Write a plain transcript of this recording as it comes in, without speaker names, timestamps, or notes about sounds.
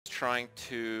trying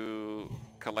to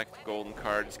collect golden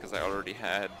cards because I already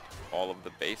had all of the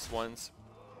base ones,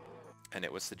 and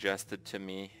it was suggested to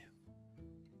me,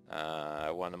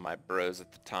 one of my bros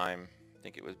at the time, I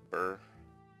think it was Burr,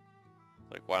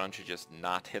 like, why don't you just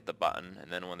not hit the button,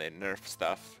 and then when they nerf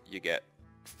stuff, you get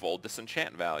full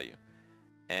disenchant value.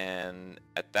 And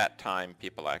at that time,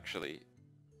 people actually,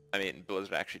 I mean,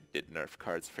 Blizzard actually did nerf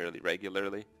cards fairly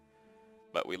regularly,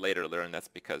 but we later learned that's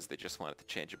because they just wanted to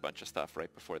change a bunch of stuff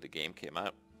right before the game came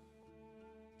out.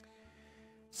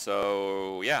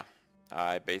 So yeah,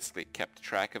 I basically kept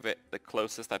track of it. The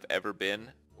closest I've ever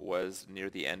been was near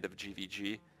the end of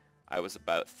GVG. I was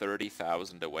about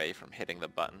 30,000 away from hitting the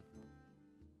button.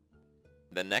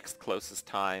 The next closest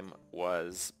time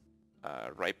was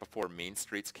right before Mean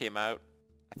Streets came out.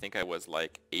 I think I was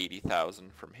like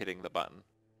 80,000 from hitting the button.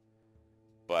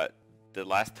 But the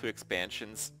last two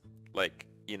expansions, like,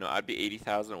 you know, I'd be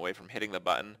 80,000 away from hitting the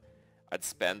button. I'd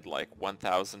spend like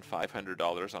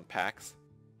 $1,500 on packs,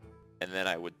 and then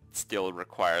I would still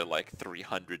require like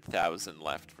 300,000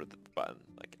 left for the button.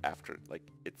 Like after, like,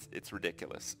 it's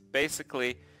ridiculous.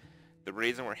 Basically, the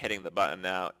reason we're hitting the button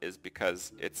now is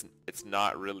because it's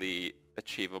not really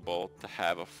achievable to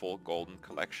have a full golden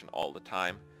collection all the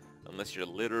time, unless you're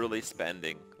literally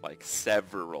spending like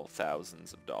several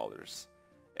thousands of dollars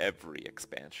every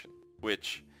expansion,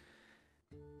 which,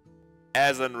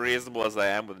 as unreasonable as I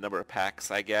am with the number of packs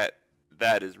I get,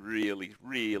 that is really,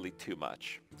 really too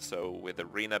much. So with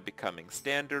Arena becoming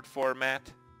standard format,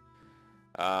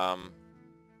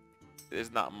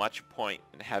 there's not much point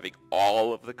in having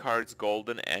all of the cards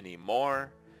golden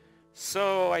anymore.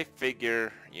 So I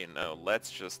figure, you know, let's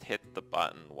just hit the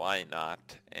button, why not?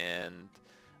 And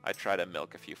I try to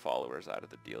milk a few followers out of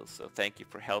the deal, so thank you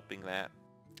for helping that.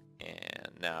 And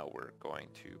now we're going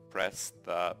to press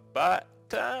the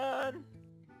button.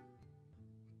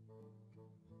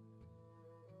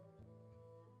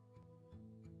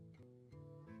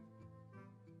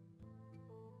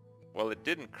 Well, it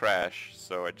didn't crash,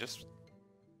 so I just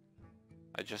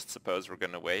suppose we're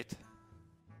gonna wait.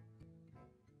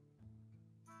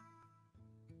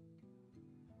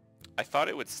 I thought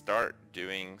it would start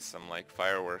doing some like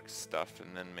fireworks stuff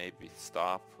and then maybe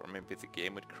stop, or maybe the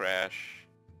game would crash.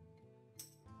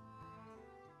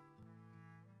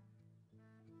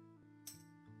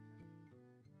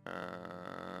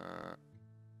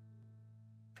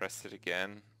 Press it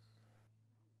again.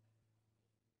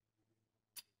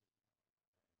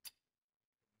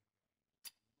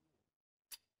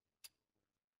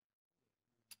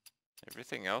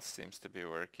 Everything else seems to be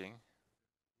working.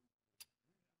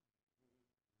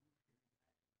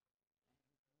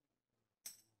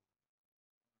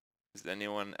 Is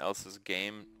anyone else's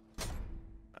game?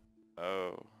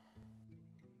 Oh.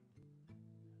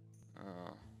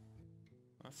 Oh.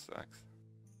 That sucks.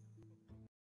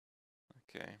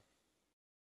 Okay.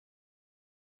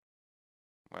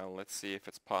 Well, let's see if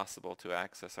it's possible to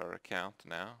access our account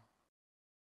now.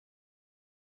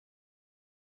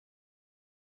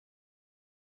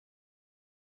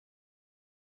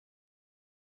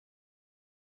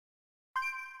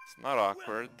 It's not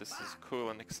awkward. This is cool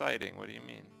and exciting. What do you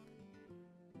mean?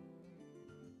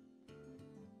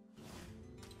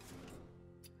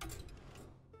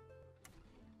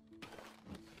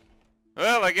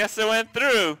 Well, I guess it went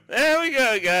through. There we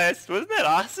go, guys. Wasn't that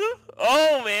awesome?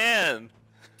 Oh, man.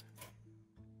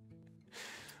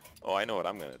 Oh, I know what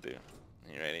I'm gonna do.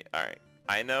 You ready? Alright.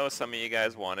 I know some of you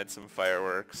guys wanted some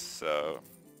fireworks, so...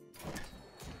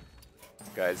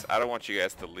 Guys, I don't want you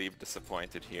guys to leave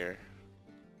disappointed here.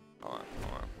 Hold on,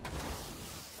 hold on.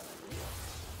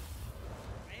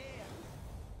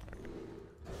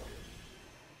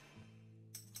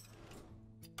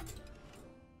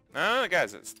 No,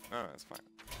 guys, it's fine.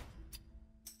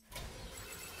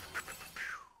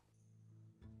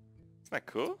 Isn't that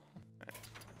cool? Right.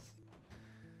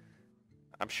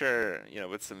 I'm sure, you know,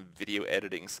 with some video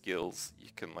editing skills, you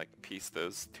can like piece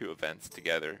those two events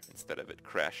together instead of it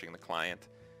crashing the client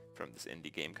from this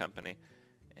indie game company.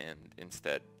 And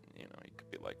instead, you know, you could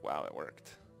be like, wow, it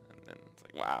worked. And then it's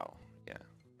like, wow, yeah,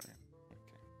 right,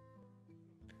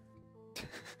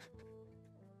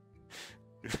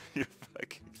 okay. You're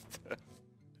fucking stuff.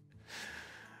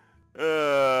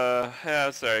 Yeah,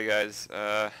 I'm sorry guys.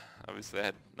 Obviously I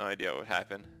had no idea what would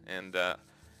happen, and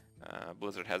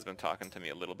Blizzard has been talking to me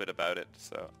a little bit about it,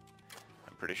 so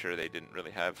I'm pretty sure they didn't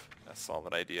really have a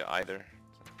solid idea either.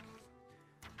 So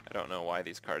I don't know why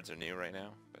these cards are new right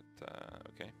now, but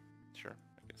okay, sure,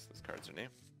 I guess those cards are new.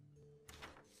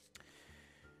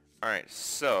 Alright,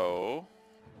 so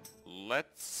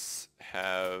let's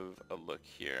have a look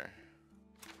here.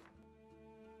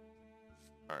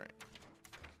 Alright.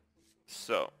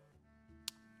 So,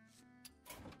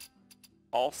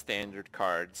 all standard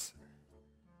cards.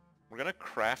 We're going to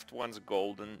craft ones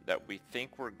golden that we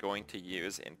think we're going to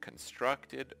use in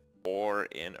Constructed or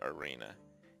in Arena.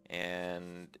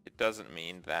 And it doesn't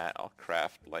mean that I'll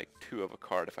craft like 2 of a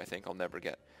card if I think I'll never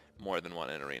get more than 1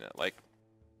 in Arena. Like,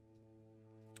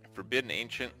 Forbidden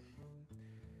Ancient,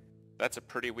 that's a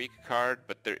pretty weak card,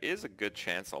 but there is a good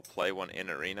chance I'll play one in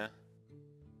Arena.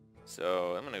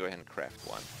 So I'm going to go ahead and craft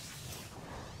one.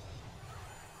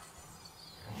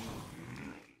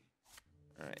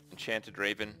 Alright, Enchanted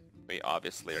Raven. We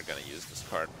obviously are going to use this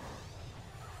card.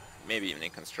 Maybe even in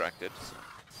Constructed. So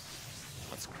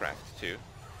let's craft 2.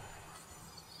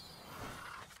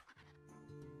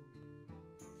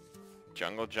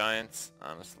 Jungle Giants,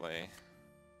 honestly,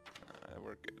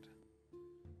 we're good.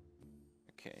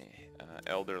 Okay,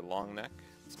 Elder Longneck.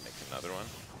 Let's make another one.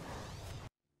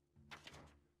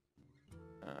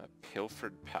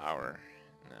 Pilfered Power.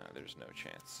 No, there's no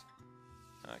chance.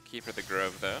 Keeper the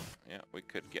Grove, though. Yeah, we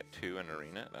could get 2 in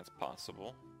Arena. That's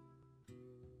possible.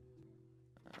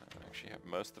 Actually have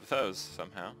most of those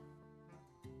somehow.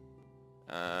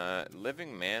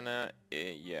 Living Mana,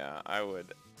 yeah, I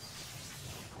would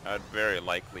very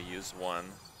likely use 1.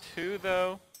 2,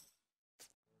 though?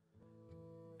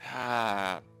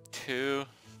 2.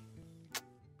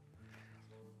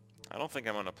 I don't think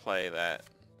I'm going to play that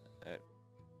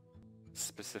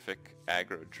specific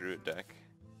aggro druid deck.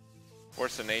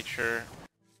 Force of Nature,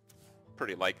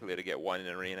 pretty likely to get 1 in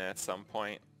Arena at some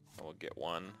point. We'll get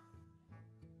 1.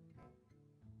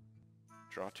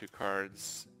 Draw 2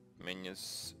 cards.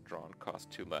 Minions drawn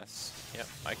cost 2 less. Yep,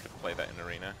 I could play that in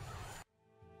Arena.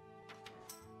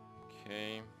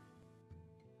 Okay.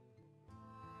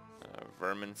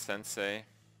 Vermin Sensei.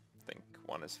 I think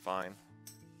 1 is fine.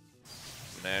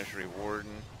 Menagerie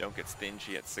Warden. Don't get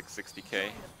stingy at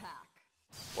 660k.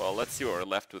 Well, let's see what we're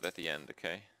left with at the end,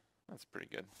 okay? That's pretty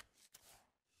good.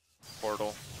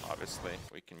 Portal, obviously.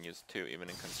 We can use 2 even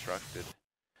in Constructed.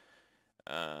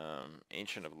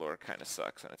 Ancient of Lore kind of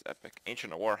sucks and it's epic.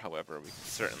 Ancient of War, however, we can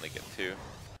certainly get 2.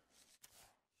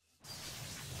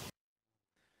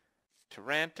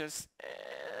 Tarantus,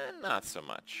 not so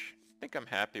much. I think I'm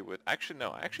happy with... Actually,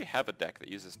 no, I actually have a deck that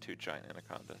uses 2 Giant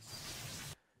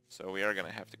Anacondas. So we are going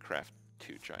to have to craft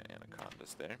 2 Giant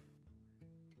Anacondas there.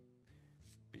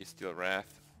 Bestial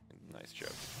Wrath, nice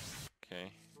joke.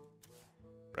 Okay.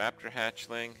 Raptor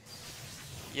Hatchling,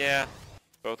 yeah,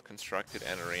 both Constructed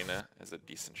and Arena is a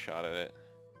decent shot at it.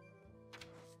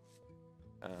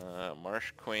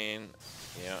 Marsh Queen,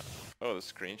 yeah. Oh, the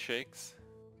screen shakes.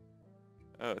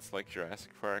 Oh, it's like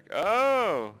Jurassic Park.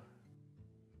 Oh!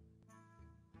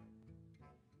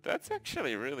 That's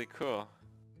actually really cool.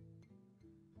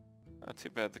 Not too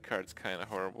bad the card's kind of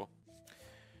horrible.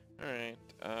 Alright,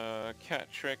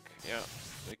 Cat Trick, yeah,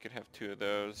 we could have 2 of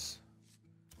those.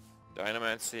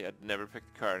 Dynamancy, I'd never pick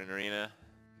the card in Arena.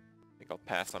 I think I'll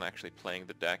pass on actually playing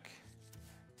the deck.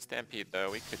 Stampede,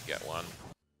 though, we could get 1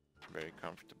 very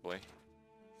comfortably.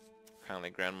 Kindly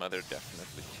Grandmother,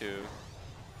 definitely 2.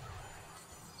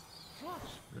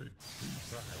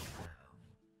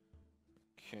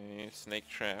 Okay, Snake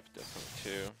Trap,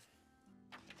 definitely 2.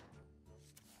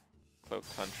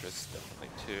 Cloaked Huntress, definitely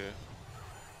 2.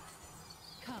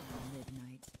 Come,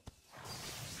 midnight.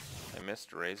 I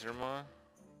missed Razor Maw.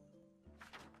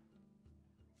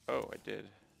 Oh, I did.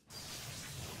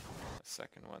 A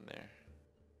second one there.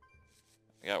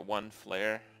 I got 1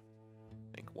 flare.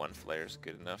 I think 1 flare is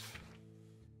good enough.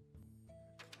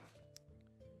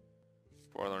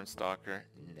 Forlorn Stalker,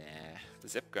 nah.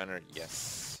 Zip Gunner,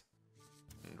 yes.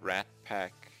 And Rat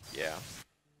Pack, yeah.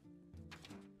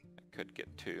 I could get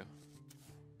 2.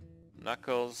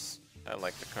 Knuckles, I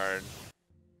like the card.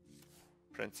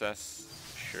 Princess,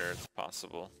 sure, it's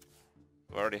possible.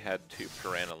 I've already had 2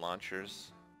 Piranha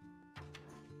Launchers.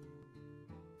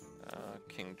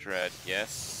 King Dread,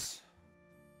 yes.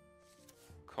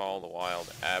 Call the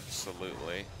Wild,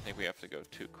 absolutely. I think we have to go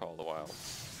 2 Call the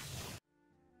Wilds.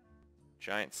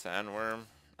 Giant Sandworm,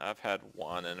 I've had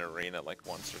 1 in Arena like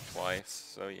once or twice,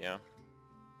 so yeah.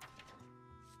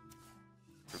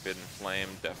 Forbidden Flame,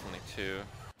 definitely 2.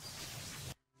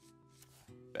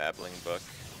 Babbling Book.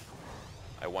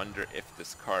 I wonder if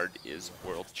this card is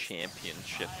World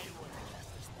Championship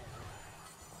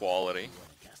quality.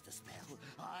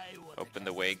 Open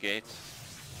the Waygate.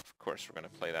 Of course we're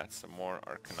going to play that some more.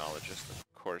 Arcanologist, of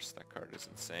course, that card is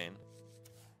insane.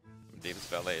 Davis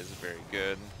Valet is very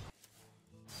good.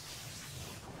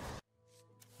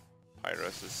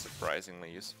 Pyros is surprisingly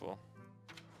useful.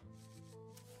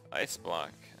 Ice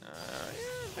Block. Yeah,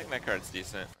 I think that card's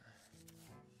decent.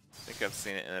 I think I've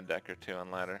seen it in a deck or 2 on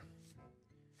ladder.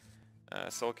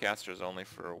 Soulcaster is only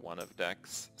for one of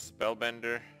decks.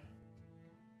 Spellbender.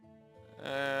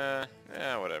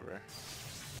 Yeah, whatever.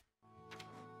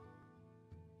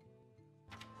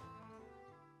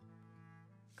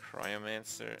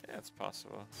 Cryomancer, yeah, it's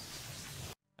possible.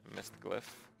 I missed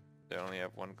Glyph. They only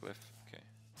have one Glyph. Okay.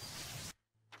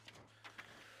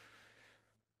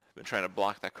 I've been trying to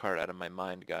block that card out of my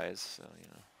mind, guys, so, you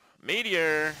know.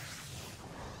 Meteor!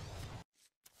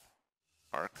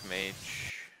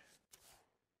 Archmage.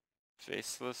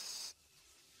 Faceless.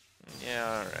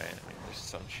 Yeah, alright. I mean, there's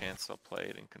some chance I'll play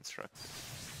it in Constructed.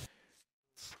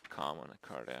 It's a common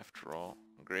card after all.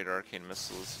 Great Arcane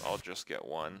Missiles, I'll just get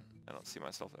one. I don't see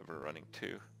myself ever running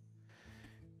two.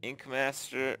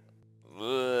 Inkmaster.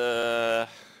 I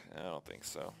don't think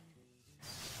so.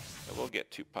 I will get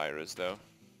two Pyras though.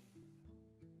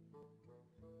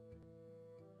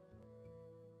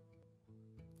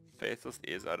 Faithless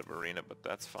is out of Arena, but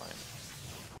that's fine.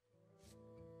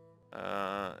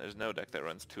 There's no deck that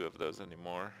runs two of those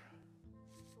anymore.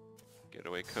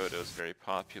 Getaway Kodo is very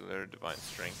popular. Divine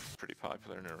Strength is pretty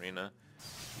popular in Arena.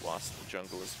 Lost the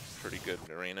Jungle is pretty good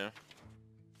in Arena.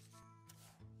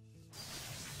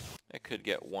 I could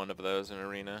get one of those in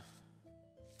Arena.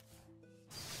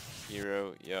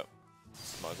 Hero, yep.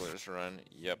 Smuggler's Run,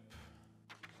 yep.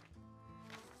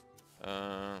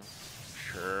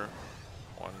 Sure.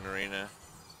 One in Arena.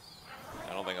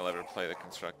 I don't think I'll ever play the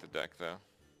Constructed deck though.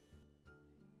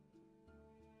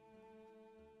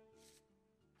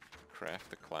 Craft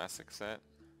the Classic set.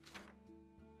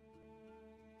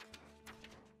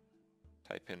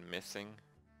 Type in missing.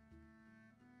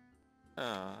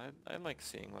 Oh, I like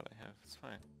seeing what I have. It's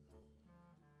fine.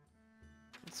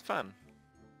 It's fun.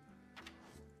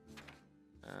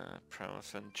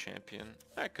 Primalfin Champion.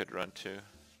 I could run two.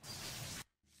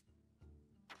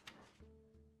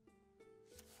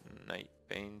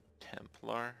 Nightbane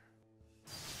Templar.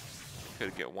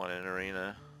 Could get one in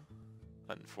Arena,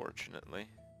 unfortunately.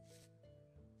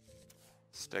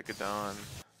 Stegodon.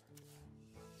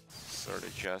 Sword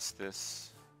of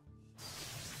Justice.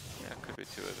 Yeah, could be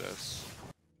two of those.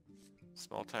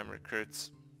 Small time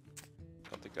recruits.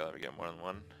 Don't think I'll ever get more than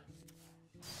one.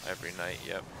 Every night,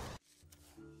 yep.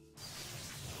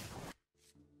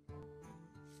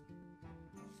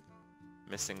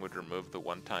 Missing would remove the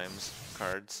one times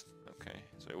cards. Okay,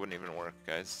 so it wouldn't even work,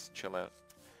 guys. Chill out.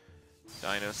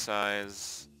 Dino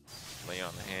size. Lay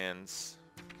on the hands.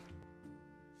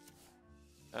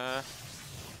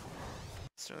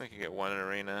 Certainly could get one in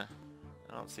Arena.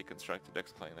 I don't see Constructed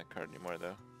decks playing that card anymore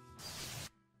though.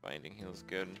 Binding Heal's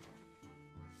good.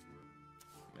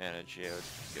 Mana Geode,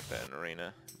 get that in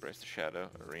Arena. Embrace the Shadow,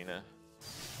 Arena.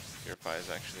 Purify is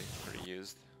actually pretty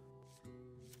used.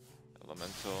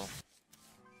 Elemental.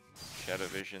 Shadow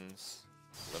Visions.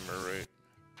 Glimmer Root.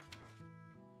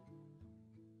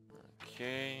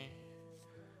 Okay.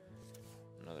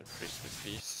 Another Priest of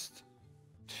Feast.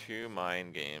 Two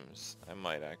Mind Games. I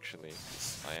might actually,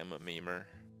 'cause I am a memer.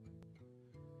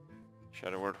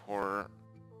 Shadow Word Horror.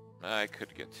 I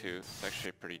could get two. It's actually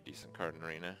a pretty decent card in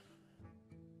Arena.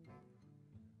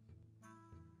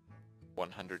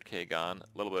 100k gone.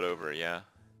 A little bit over, yeah.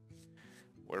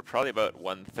 We're probably about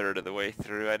 1/3 of the way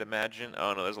through, I'd imagine.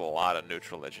 Oh no, there's a lot of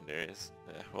neutral legendaries.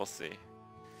 Yeah, we'll see.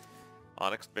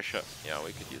 Onyx Bishop. Yeah,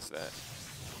 we could use that.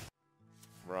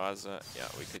 Raza. Yeah,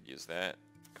 we could use that.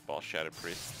 Cabal Shadow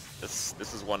Priest.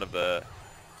 This is one of the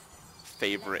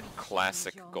favorite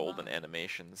classic golden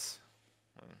animations.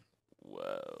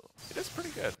 Whoa. It is pretty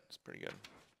good. It's pretty good.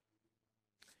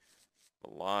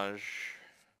 Balage.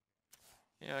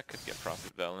 Yeah, I could get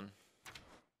Prophet Velen.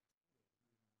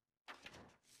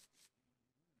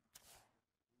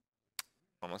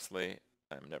 Honestly,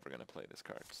 I'm never going to play this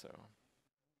card, so...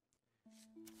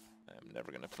 I'm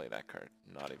never going to play that card.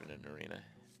 Not even in Arena.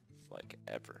 Like,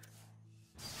 ever.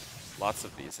 Lots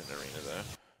of these in Arena, though.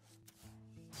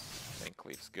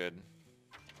 Thankleaf's good.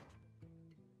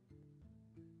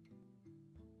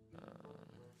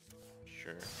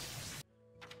 Sure.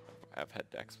 I've had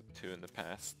decks with two in the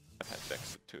past. I've had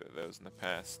decks with two of those in the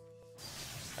past.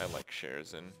 I like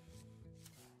Sharezen.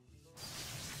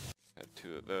 Had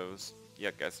two of those.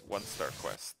 Yeah, guys, 1-star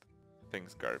quest.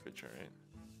 Thing's garbage, alright?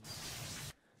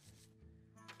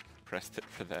 Pressed it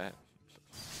for that.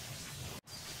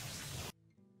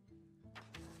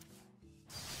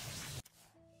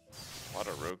 A lot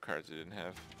of rogue cards I didn't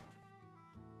have.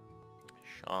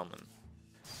 Shaman.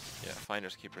 Yeah,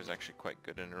 Finder's Keeper is actually quite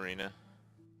good in Arena.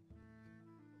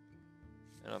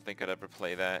 I don't think I'd ever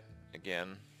play that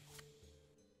again.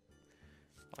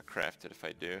 I'll craft it if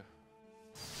I do.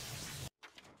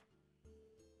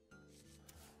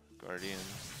 Guardian.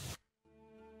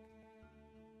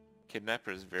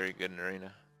 Kidnapper is very good in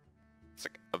Arena. It's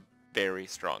like a very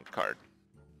strong card.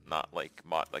 Not like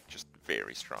mod, like just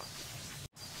very strong.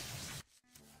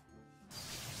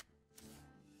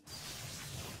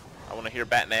 I want to hear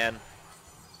Batman.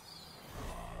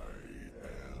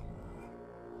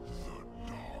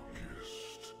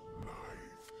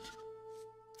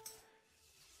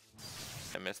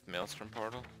 I missed Maelstrom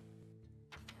Portal.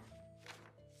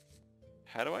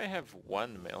 How do I have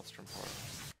one Maelstrom Portal?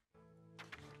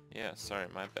 Yeah, sorry,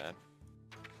 my bad.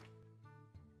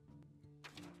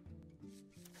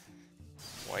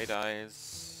 White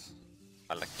Eyes,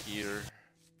 Alakir,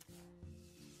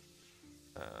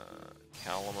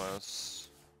 Calamos,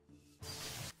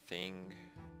 Thing.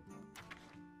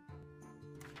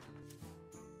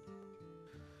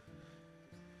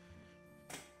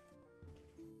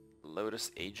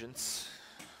 Lotus Agents.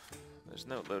 There's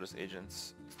no Lotus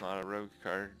Agents. It's not a rogue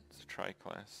card, it's a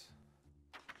tri-class.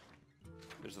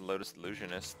 There's a Lotus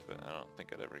Illusionist, but I don't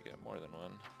think I'd ever get more than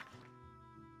one.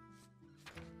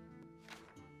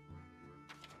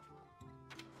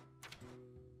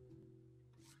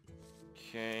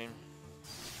 Okay.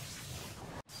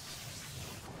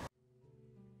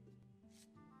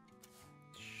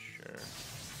 Sure.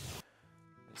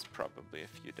 There's probably a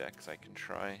few decks I can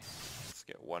try. Let's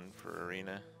get one for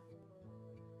Arena.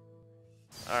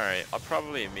 Alright, I'll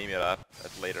probably meme it up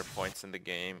at later points in the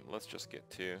game. Let's just get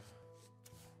two.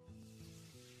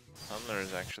 Tumbler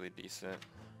is actually decent.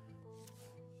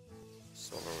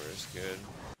 Silverware is good.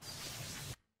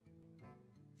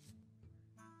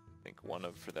 I think one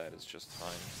of for that is just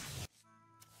fine.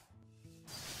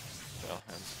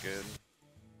 Bellhand's good.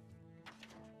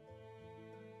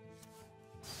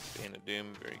 Bane of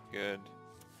Doom, very good.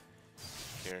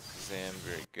 Kazam,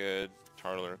 very good.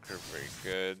 Tarlar Kripp, very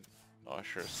good.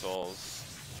 Osher Souls.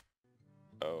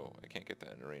 Oh, I can't get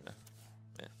that in Arena.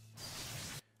 Yeah.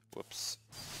 Whoops.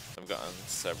 I've gotten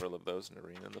several of those in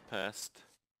Arena in the past.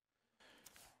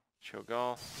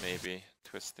 Cho'Gall, maybe.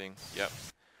 Twisting, yep.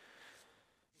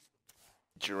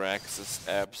 Jiraxis,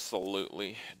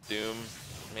 absolutely. Doom,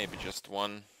 maybe just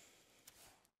one.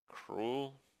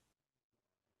 Cruel.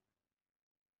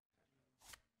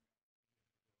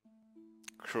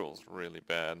 Cruel's really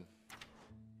bad.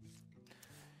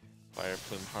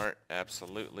 Fireplume Heart,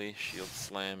 absolutely. Shield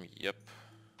Slam, yep.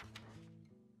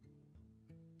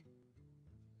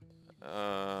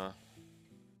 Nah.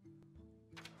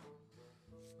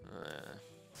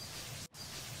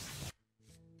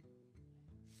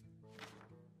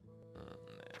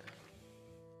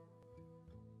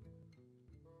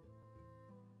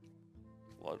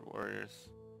 Blood Warriors.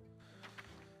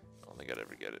 I don't think I'd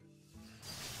ever get it.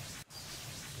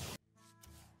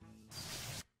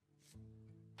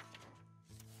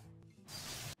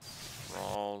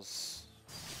 Rawls.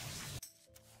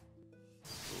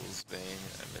 Fool's Bane.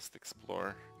 I missed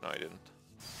Explore. No, I didn't.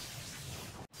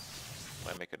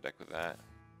 Might make a deck with that.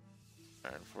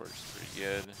 Ironforge is pretty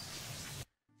good.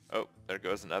 Oh, there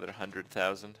goes another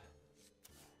 100,000.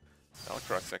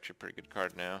 Malacroc's actually a pretty good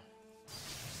card now.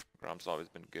 Grom's always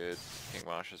been good. King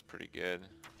Mosh is pretty good.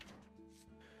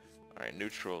 Alright,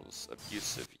 neutrals.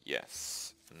 Abusive,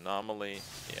 yes. Anomaly,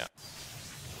 yeah.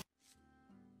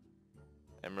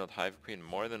 Emerald Hive Queen,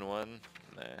 more than one?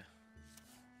 Nah.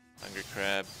 Hungry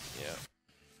Crab, yeah.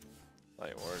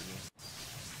 Light Warden,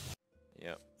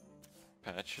 yep.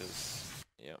 Patches,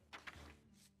 yep.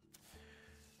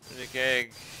 Magic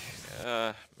Egg,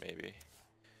 maybe.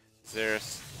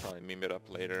 Xeris, probably meme it up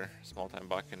later. Small Time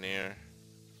Buccaneer,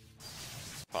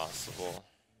 it's possible.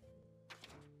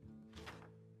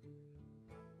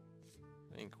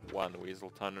 I think one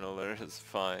Weasel Tunneler is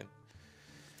fine.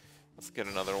 Let's get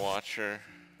another Watcher.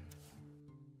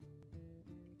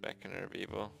 Beckoner of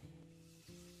Evil.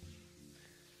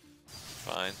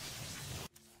 Fine.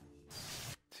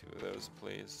 Two of those,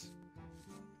 please.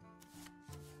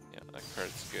 Yeah, that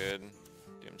card's good.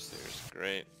 Doomsayer's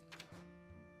great.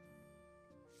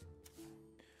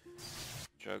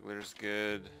 Juggler's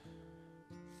good.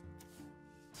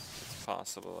 It's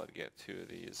possible I'd get two of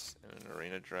these in an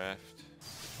arena draft.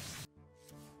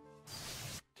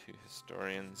 Two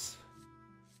Historians.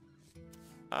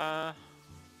 Yeah,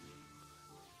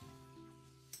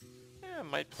 I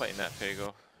might play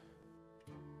Natpago.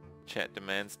 Chat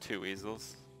demands two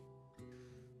easels.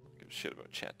 Don't give a shit about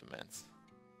chat demands.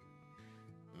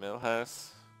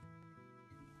 Millhouse.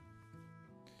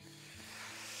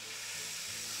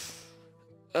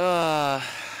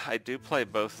 I do play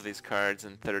both of these cards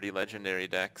in 30 legendary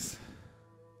decks.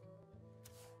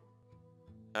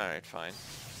 Alright, fine.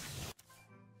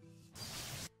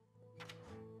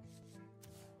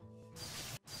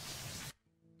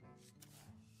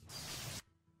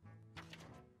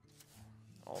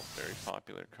 All very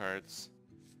popular cards.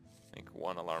 I think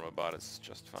one Alarmabot is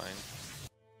just fine.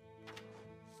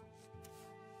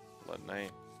 Blood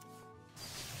Knight.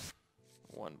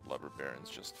 One Blubber Baron's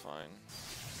just fine.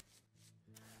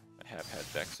 I have had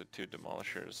decks with 2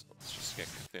 Demolishers. Let's just get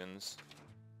Cthulhu's.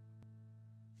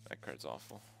 That card's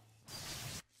awful.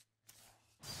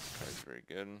 Card's very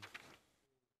good.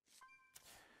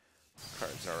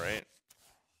 Card's alright.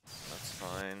 That's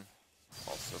fine.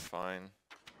 Also fine.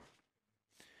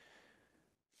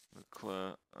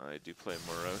 Mukla, I do play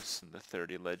Morose in the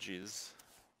 30 Legis.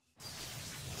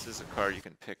 This is a card you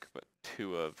can pick but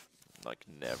 2 of, like,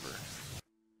 never.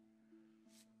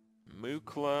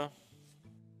 Mukla.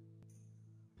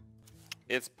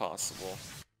 It's possible.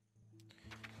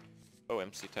 Oh,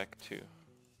 MC Tech 2.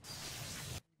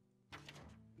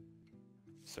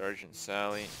 Sergeant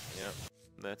Sally, yep.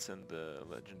 That's in the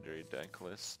legendary deck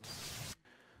list.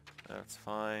 That's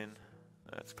fine.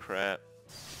 That's crap.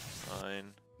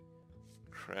 Fine.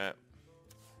 Crap.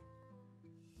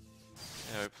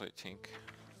 Yeah, we play Tink.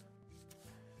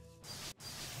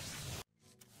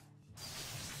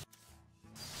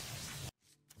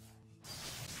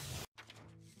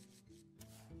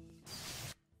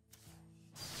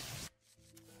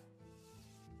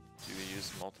 Do we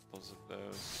use multiples of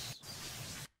those?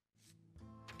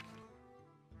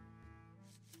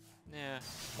 Yeah,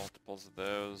 multiples of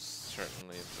those,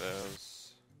 certainly of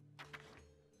those.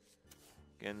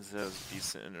 Genzo's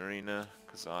decent in Arena.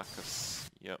 Kazakus,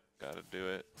 yep, gotta do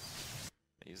it.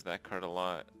 I use that card a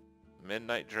lot.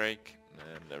 Midnight Drake,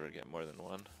 nah, never get more than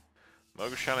one.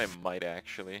 Mogushan I might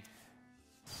actually.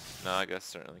 Naga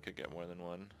certainly could get more than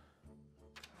one.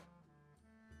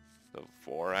 The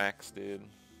Vorax, dude.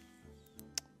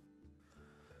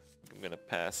 I'm gonna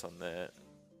pass on that.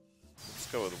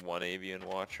 Let's go with 1 Avian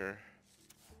Watcher.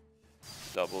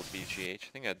 Double BGH. I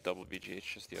think I had double BGH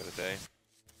just the other day.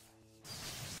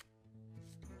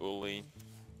 Uli.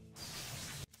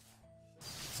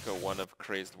 Let's go 1 of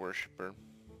Crazed Worshipper.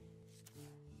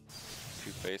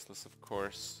 2 Faceless, of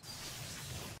course.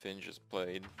 Finn just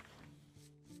played.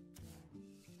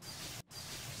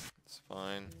 It's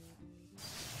fine.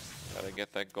 Gotta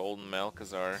get that Golden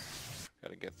Malkazar.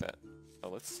 Gotta get that. Oh,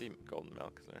 let's see Golden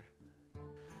Malkazar.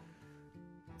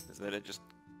 Is that it? Just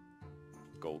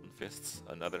Golden Fists?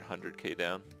 Another 100k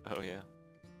down? Oh yeah.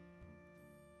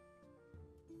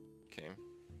 Okay.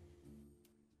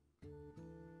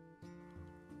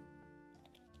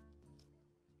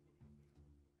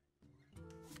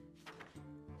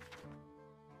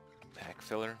 Pack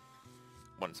filler.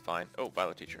 1's fine. Oh,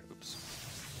 Violet Teacher. Oops.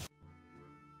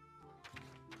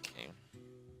 Okay.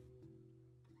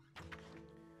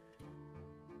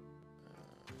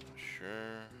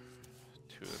 Sure.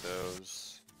 2 of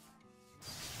those.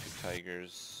 2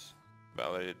 Tigers.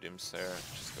 Validated Doomsayer.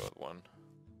 Just go with 1.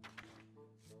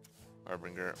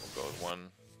 Harbinger. We'll go with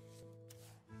 1.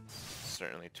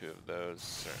 Certainly 2 of those.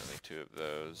 Certainly 2 of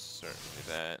those. Certainly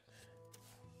that.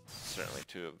 Certainly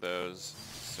 2 of those.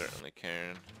 Certainly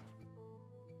Karen.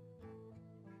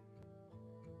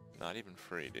 Not even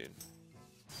free, dude.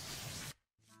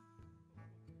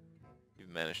 You've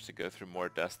managed to go through more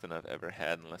dust than I've ever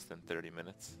had in less than 30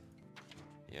 minutes.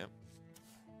 Yep.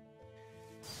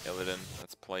 Illidan,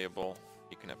 that's playable.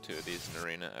 You can have 2 of these in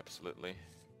Arena, absolutely.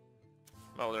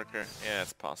 Mullurker, yeah,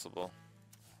 it's possible.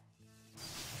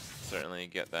 Certainly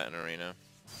get that in Arena.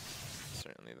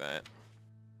 Certainly that.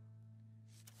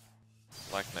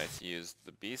 Black Knight's used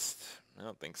the Beast. I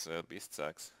don't think so. Beast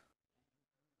sucks.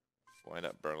 Wind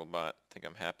up Burglebot. I think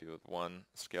I'm happy with 1.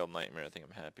 Scaled Nightmare. I think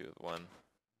I'm happy with 1.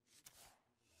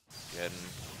 Geddon.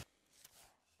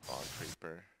 Bog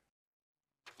Creeper.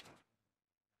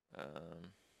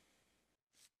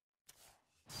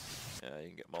 Yeah, you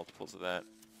can get multiples of that.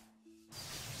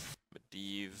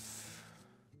 Medivh.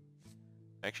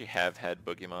 I actually have had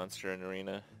Boogie Monster in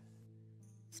Arena.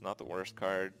 It's not the worst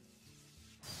card.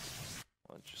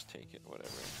 I'll just take it,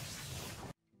 whatever.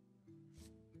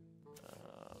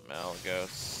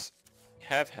 Malagos.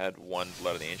 Have had 1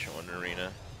 Blood of the Ancient one in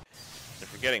Arena.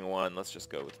 If we're getting 1, let's just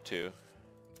go with 2.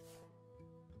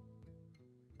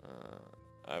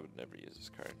 I would never use this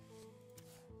card.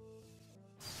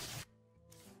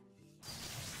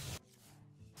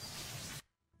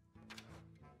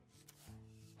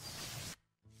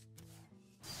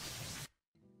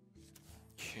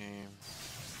 Okay.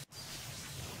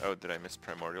 Oh, did I miss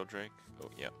Primordial Drake? Oh,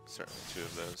 yeah, certainly 2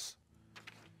 of those.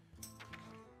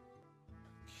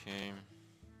 Okay.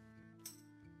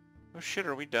 Oh shit,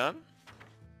 are we done?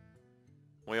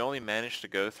 We only managed to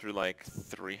go through like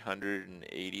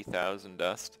 380,000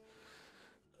 dust.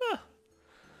 Huh.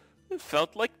 It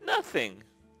felt like nothing.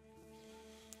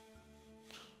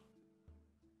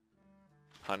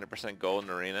 100% golden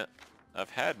arena. I've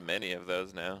had many of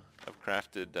those now. I've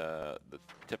crafted the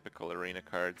typical arena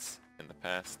cards in the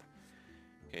past.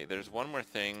 Okay, there's one more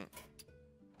thing.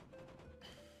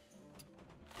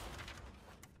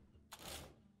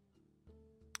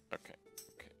 Okay.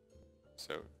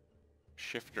 So,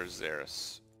 Shifter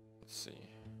Xeris. Let's see.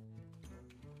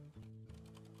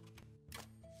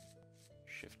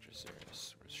 Shifter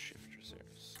Xeris. Where's Shifter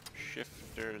Xeris?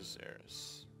 Shifter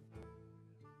Xeris.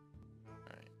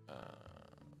 Alright,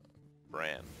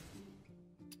 Bran.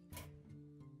 I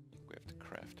think we have to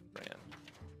craft Bran.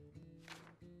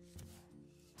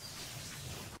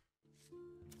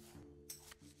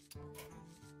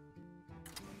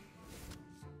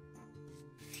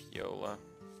 Fiola.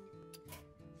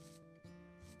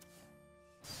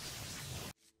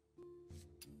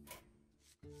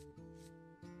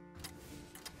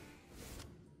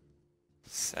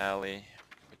 Sally,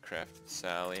 we crafted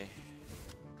Sally.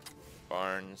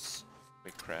 Barnes,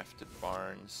 we crafted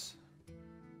Barnes.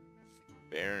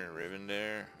 Baron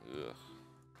Rivendare, ugh.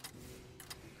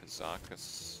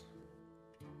 Kazakus.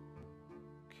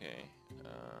 Okay,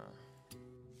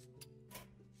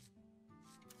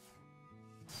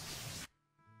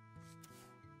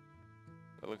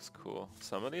 that looks cool.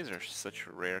 Some of these are such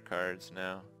rare cards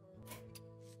now.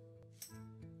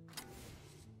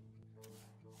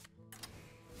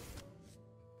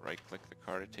 Right click the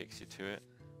card, it takes you to it.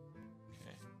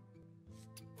 Okay.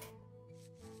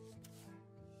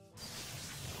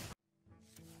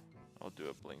 I'll do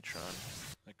a Blingtron.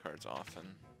 That card's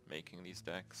often making these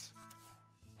decks.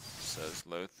 So's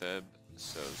Lotheb,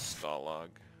 so's Stalag.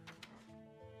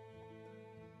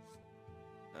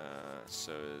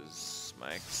 So is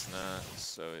Smaxna,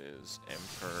 so is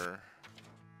Emperor.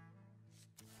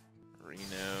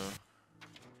 Reno.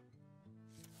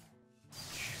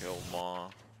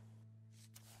 Chilmaw.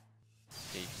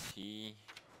 AT.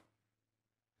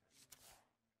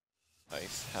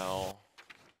 Ice Hell.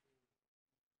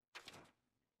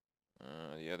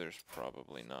 The others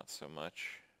probably not so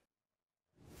much.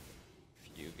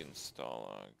 Fugan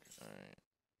Stalag. Alright.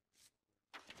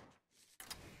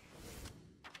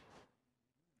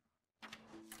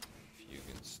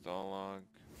 Fugan Stalag.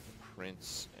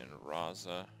 Prince and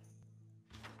Raza.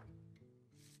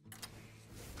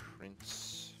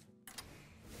 Prince.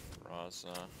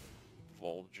 Raza.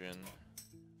 Vol'jin.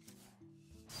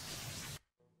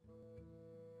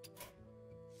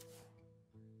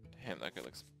 Damn, that guy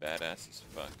looks badass as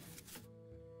fuck.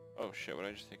 Oh shit, what did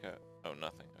I just take out? Oh,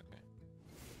 nothing, okay.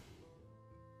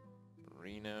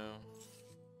 Reno.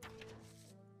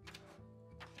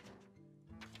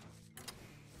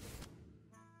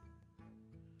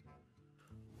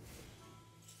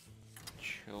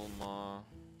 Chilmaw.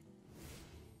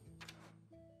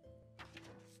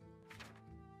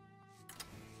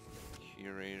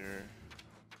 Curator.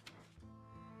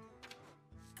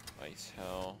 Ice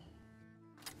Hell.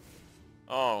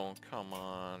 Oh, come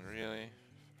on, really?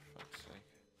 For fuck's sake.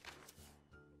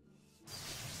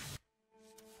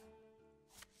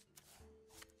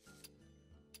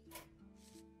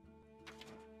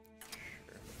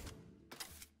 Sure.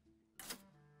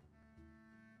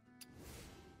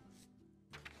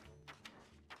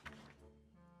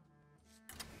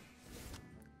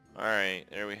 Alright,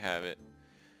 there we have it.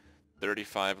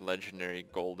 35 legendary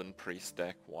golden priest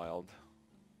deck, wild.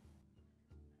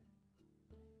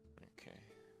 Okay.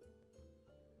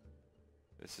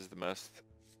 This is the most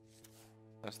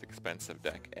expensive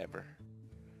deck ever.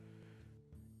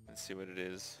 Let's see what it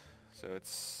is. So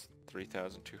it's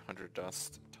 3,200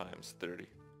 dust times 30.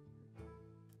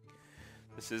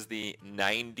 This is the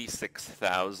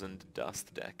 96,000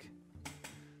 dust deck.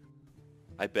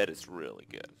 I bet it's really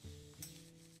good.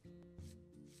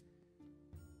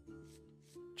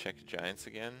 Check Giants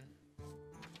again.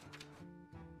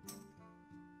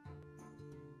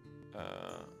 I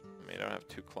mean, I don't have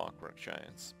 2 Clockwork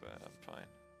Giants, but I'm fine.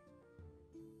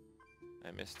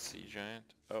 I missed Sea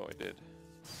Giant. Oh, I did.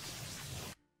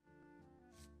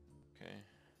 Okay.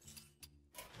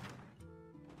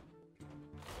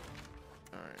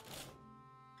 Alright.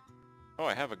 Oh,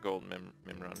 I have a gold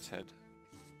Mimron's head.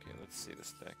 Okay, let's see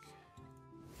this deck.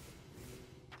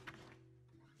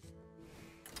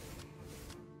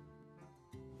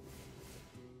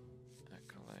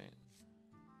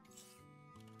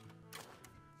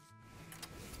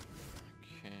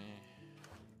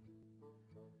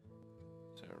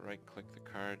 Right click the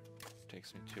card,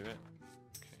 takes me to it.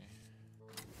 Okay.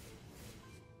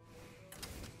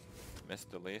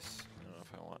 Missed Elise. I don't know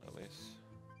if I want Elise.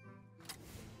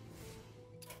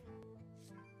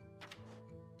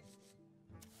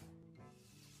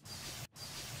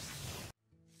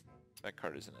 That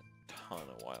card is in a ton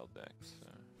of wild decks. So.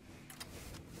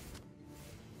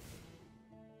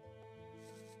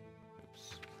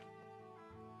 Oops.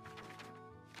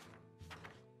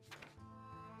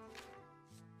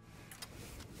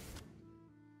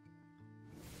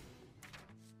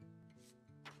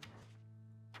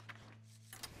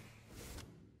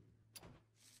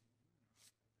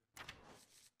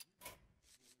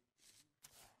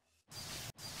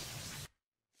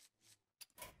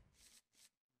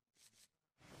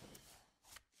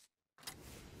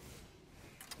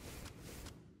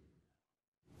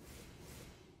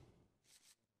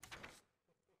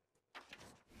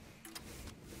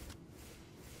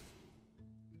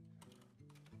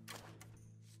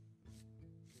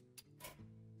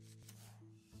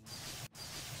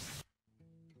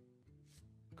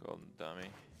 Golden dummy.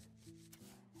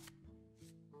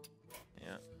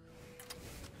 Yeah.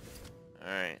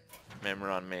 Alright.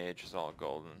 Memoron Mage is all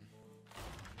golden.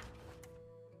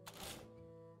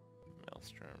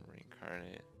 Maelstrom,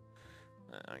 Reincarnate.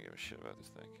 I don't give a shit about this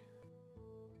deck.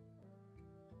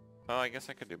 Oh, I guess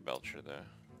I could do Belcher though.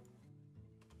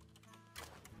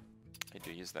 I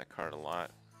do use that card a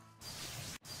lot.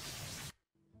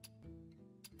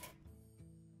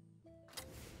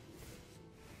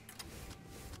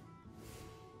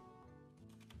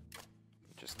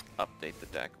 Just update the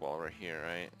deck while we're here,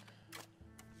 right?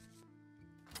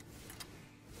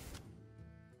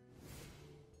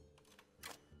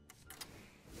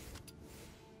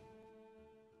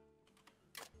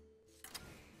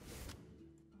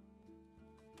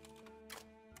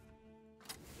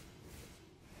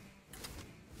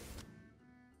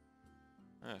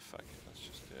 Ah, fuck it, let's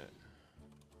just do it.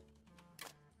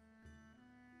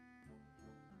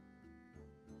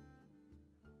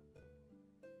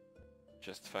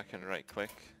 Just fucking right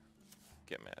click.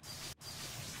 Get mad.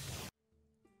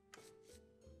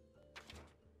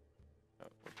 Oh,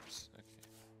 whoops, okay.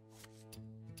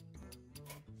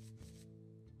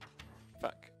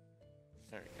 Fuck.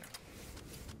 There we go.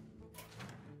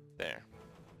 There.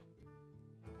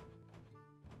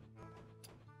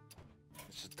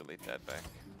 Let's just delete that back.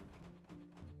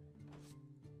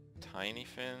 Tiny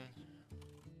Fin.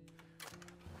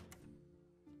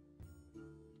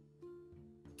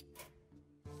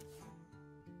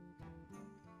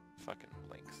 Fucking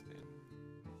blinks, dude.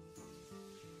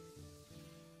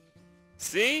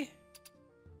 See?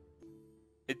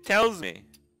 It tells me.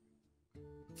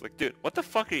 It's like, dude, what the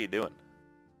fuck are you doing?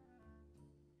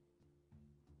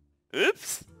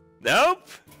 Oops. Nope.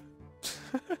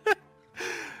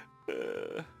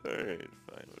 Alright,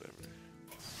 fine, whatever.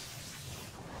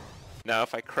 Now,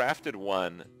 if I crafted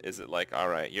one, is it like,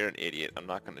 alright, you're an idiot, I'm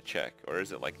not gonna check? Or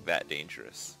is it like that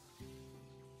dangerous?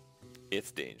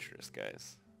 It's dangerous,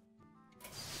 guys.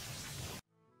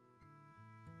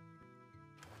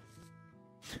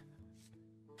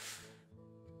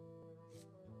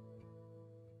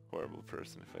 Horrible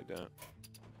person if I don't.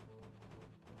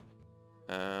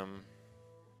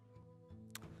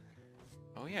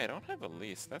 Oh yeah, I don't have a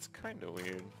lease. That's kind of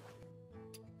weird.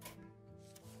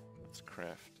 Let's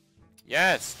craft.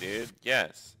 Yes, dude.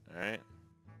 Yes. All right.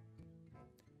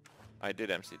 I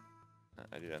did MC.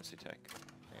 I did MC Tech.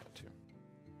 I got two.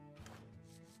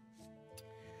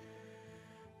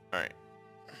 All right.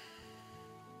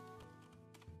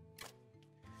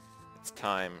 It's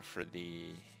time for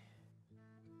the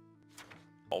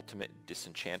ultimate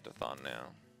Disenchant-a-thon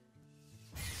now.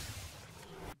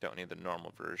 Don't need the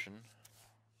normal version.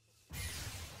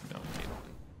 Don't need it.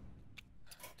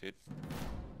 Dude.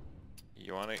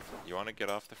 You wanna get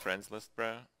off the friends list,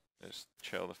 bro? Just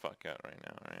chill the fuck out right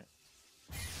now, alright?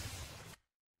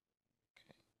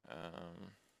 Okay.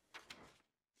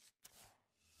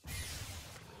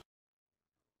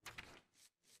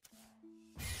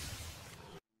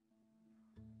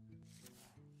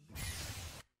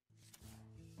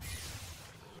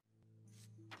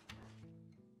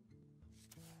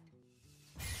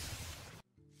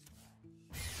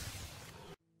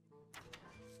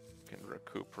 Can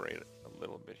recuperate a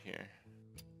little bit here.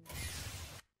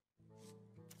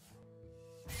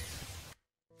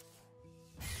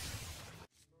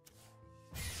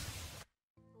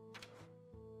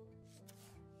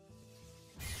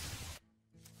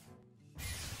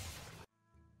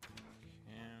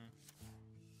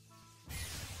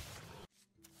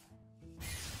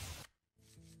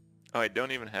 Oh, I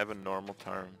don't even have a normal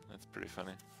Tarm. That's pretty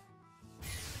funny.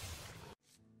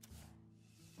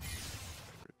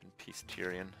 Rip in peace,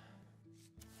 Tyrion.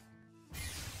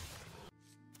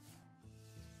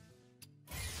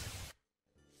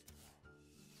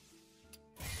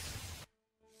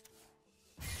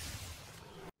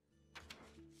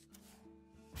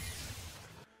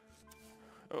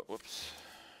 Oh, whoops.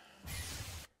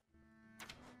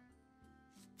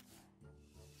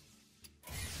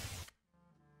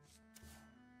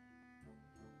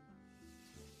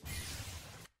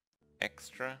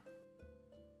 Extra?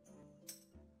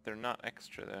 They're not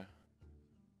extra though.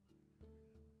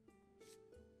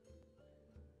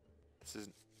 This is...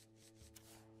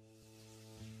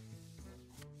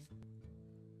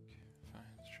 Okay, fine,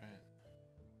 let's try it.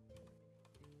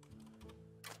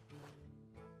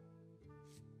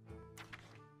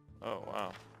 Oh,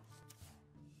 wow.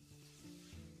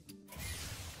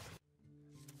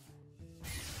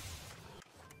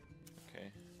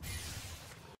 Okay.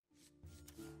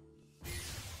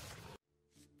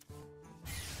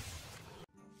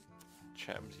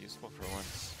 Chat was useful for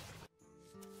once.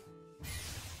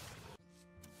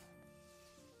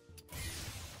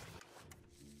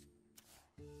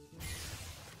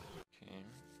 Okay.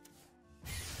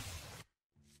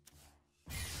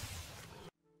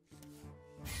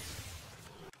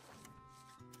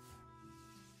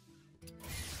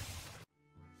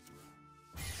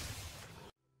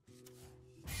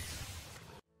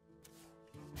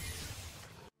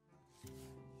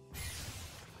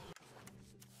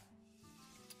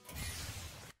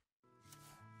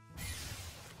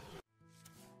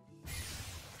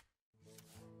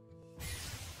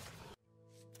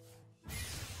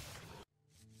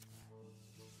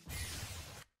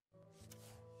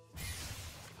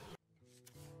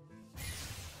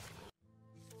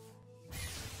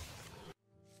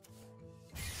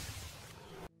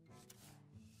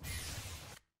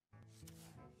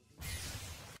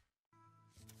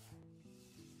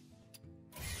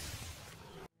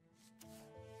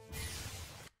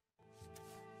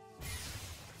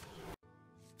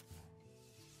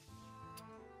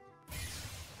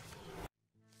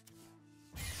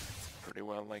 Pretty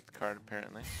well liked card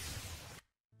apparently.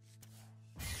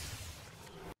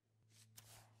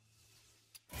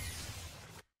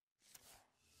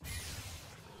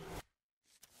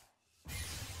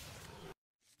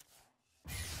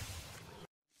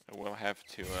 I will have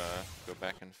to go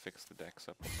back and fix the decks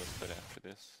up a little bit after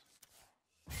this.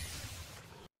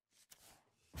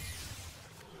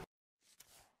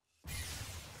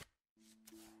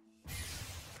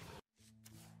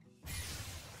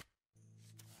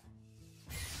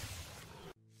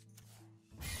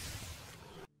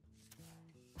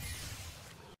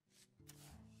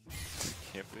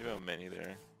 Can't believe how many there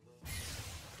are.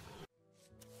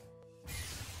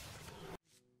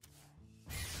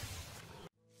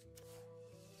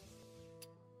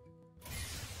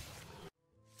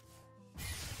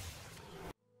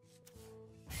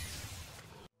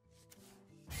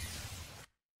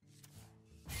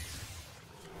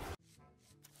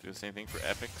 Do the same thing for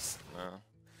epics? No.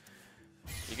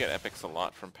 You get epics a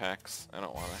lot from packs. I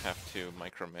don't want to have to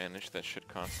micromanage that shit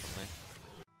constantly.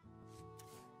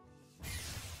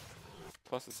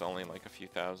 Plus it's only like a few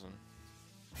thousand.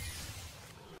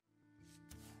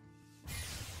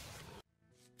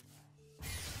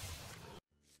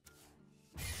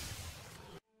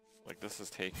 Like this has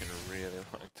taken a really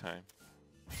long time.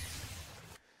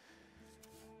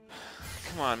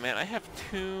 Come on, man, I have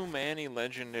too many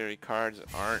legendary cards that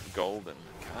aren't golden.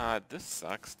 God, this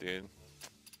sucks, dude.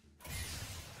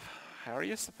 How are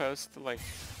you supposed to, like,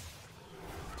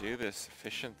 do this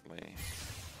efficiently?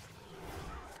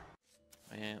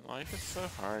 Man, life is so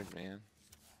hard, man.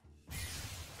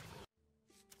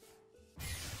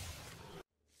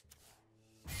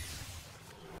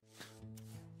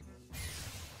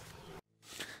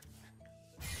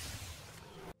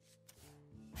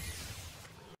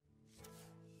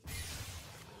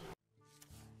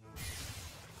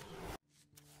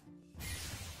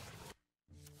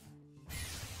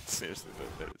 Seriously,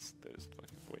 that is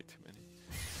fucking way too many.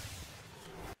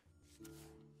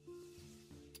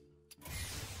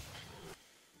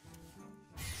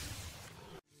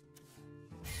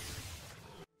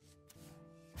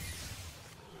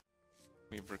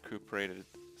 We've recuperated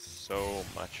so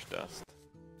much dust.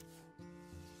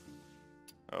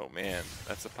 Oh man,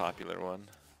 that's a popular one.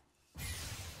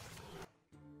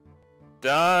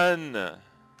 Done! Look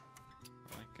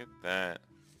at that.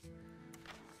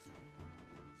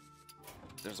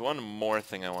 There's one more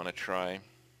thing I want to try.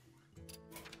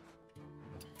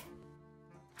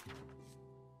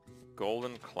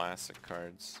 Golden classic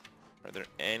cards. Are there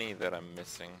any that I'm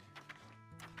missing?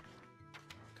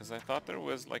 Because I thought there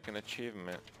was like an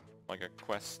achievement, like a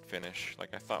quest finish.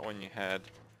 Like I thought when you had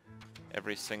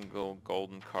every single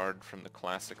golden card from the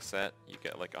classic set, you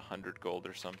get like 100 gold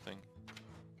or something.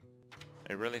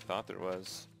 I really thought there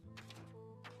was.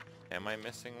 Am I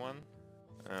missing one?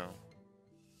 Oh.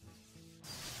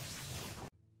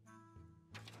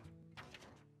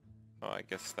 Oh, I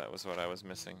guess that was what I was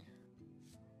missing.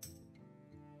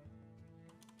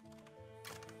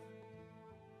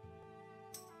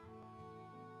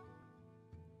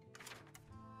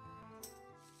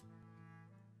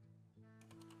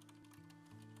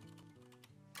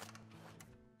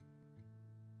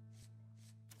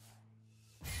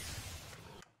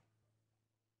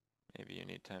 Maybe you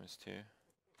need ×2.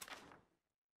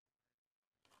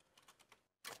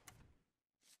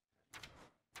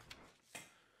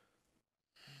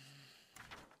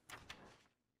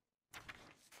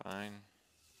 Fine.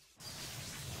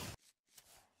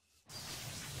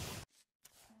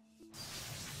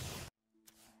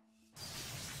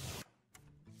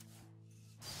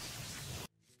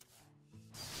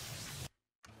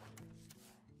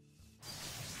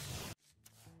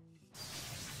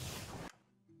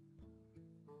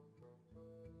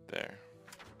 There.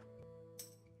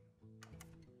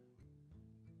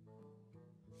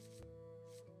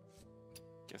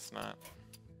 Guess not.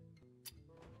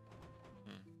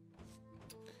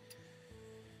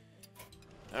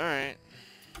 Alright.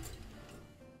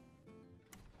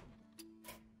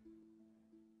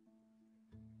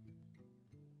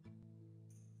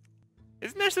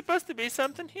 Isn't there supposed to be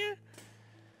something here?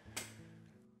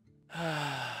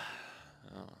 Oh.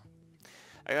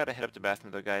 I gotta head up to the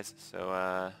bathroom though, guys,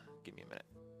 so give me a minute.